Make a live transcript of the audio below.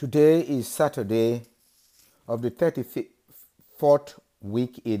Today is Saturday of the 34th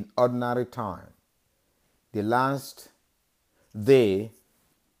week in ordinary time, the last day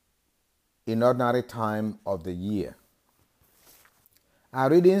in ordinary time of the year.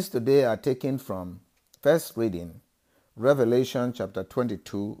 Our readings today are taken from first reading, Revelation chapter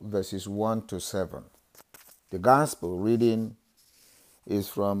 22, verses 1 to 7. The gospel reading is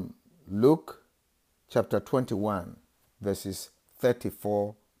from Luke chapter 21, verses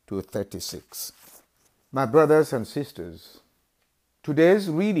 34 to 36. My brothers and sisters, today's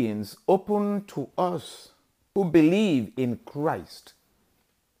readings open to us who believe in Christ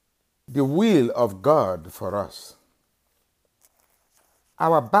the will of God for us.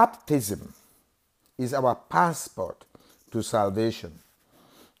 Our baptism is our passport to salvation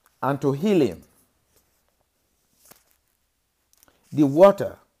and to healing. The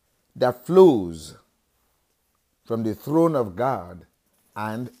water that flows from the throne of God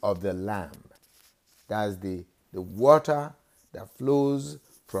and of the Lamb. That's the water that flows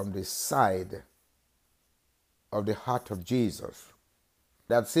from the side of the heart of Jesus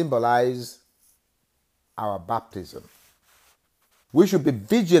that symbolize our baptism. We should be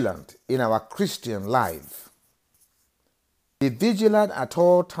vigilant in our Christian life. Be vigilant at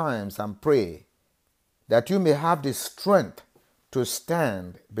all times and pray that you may have the strength to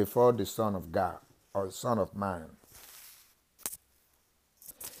stand before the Son of God or Son of Man.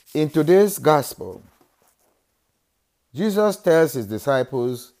 In today's gospel, Jesus tells his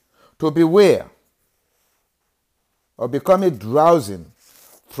disciples to beware of becoming drowsy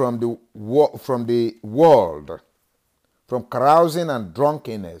from the world, from carousing and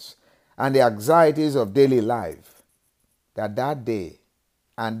drunkenness and the anxieties of daily life, that day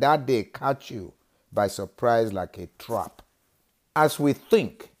catch you by surprise like a trap. As we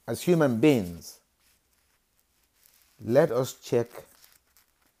think as human beings, let us check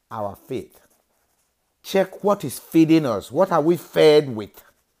our faith. Check what is feeding us. What are we fed with?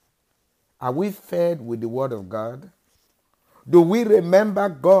 Are we fed with the Word of God? Do we remember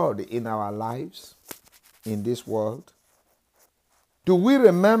God in our lives in this world? Do we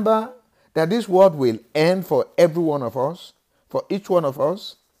remember that this world will end for every one of us, for each one of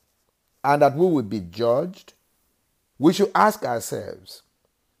us, and that we will be judged? We should ask ourselves,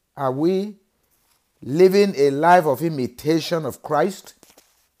 are we living a life of imitation of Christ?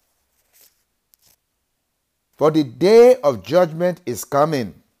 For the day of judgment is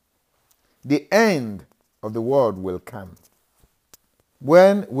coming. The end of the world will come,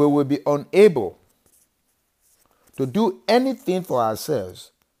 when we will be unable to do anything for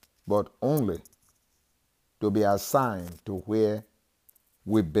ourselves, but only to be assigned to where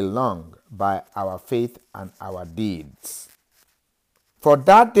we belong by our faith and our deeds. For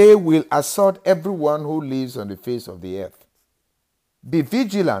that day will assault everyone who lives on the face of the earth. Be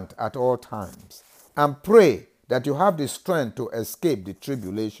vigilant at all times and pray that you have the strength to escape the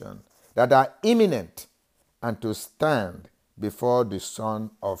tribulation that are imminent and to stand before the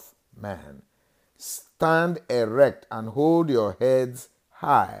Son of Man. Stand erect and hold your heads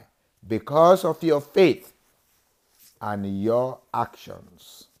high because of your faith and your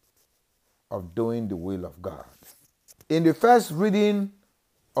actions of doing the will of God. In the first reading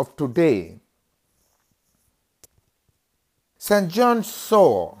of today, St. John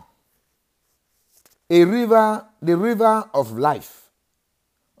saw a river, the river of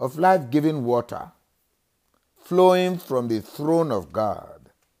life-giving water, flowing from the throne of God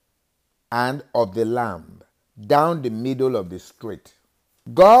and of the Lamb down the middle of the street.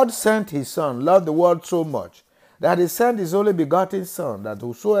 God sent his Son, loved the world so much, that he sent his only begotten Son, that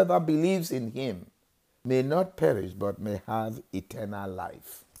whosoever believes in him may not perish but may have eternal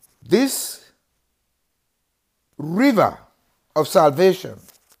life. This river of salvation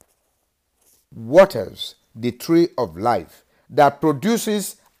waters the tree of life that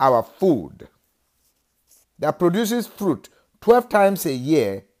produces our food, that produces fruit 12 times a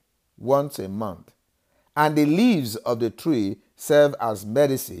year, once a month. And the leaves of the tree serve as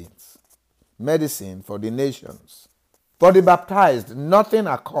medicine for the nations. For the baptized, nothing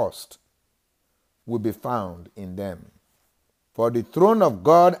accursed will be found in them. For the throne of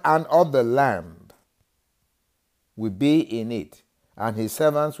God and of the Lamb will be in it, and his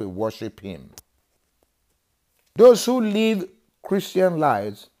servants will worship him. Those who live Christian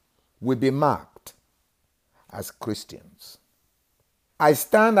lives will be marked as Christians. I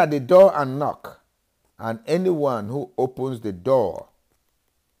stand at the door and knock, and anyone who opens the door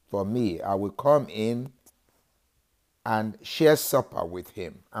for me, I will come in and share supper with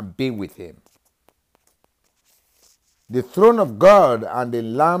him and be with him. The throne of God and the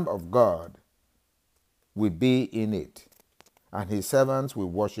Lamb of God will be in it, and his servants will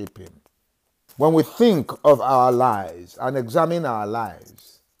worship him. When we think of our lives and examine our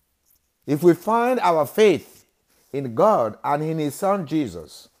lives, if we find our faith in God and in his Son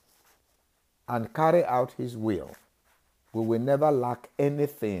Jesus and carry out his will, we will never lack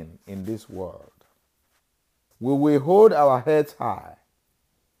anything in this world. We will hold our heads high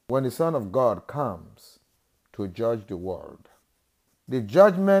when the Son of God comes to judge the world. The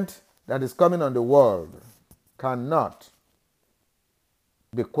judgment that is coming on the world cannot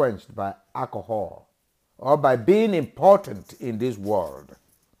be quenched by alcohol or by being important in this world.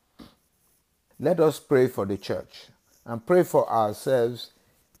 Let us pray for the church and pray for ourselves,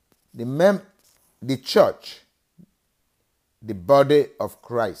 the church, the body of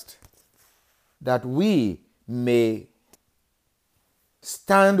Christ, that we may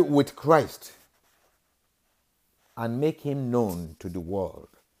stand with Christ and make him known to the world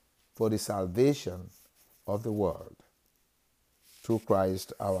for the salvation of the world. Through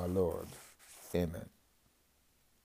Christ our Lord. Amen.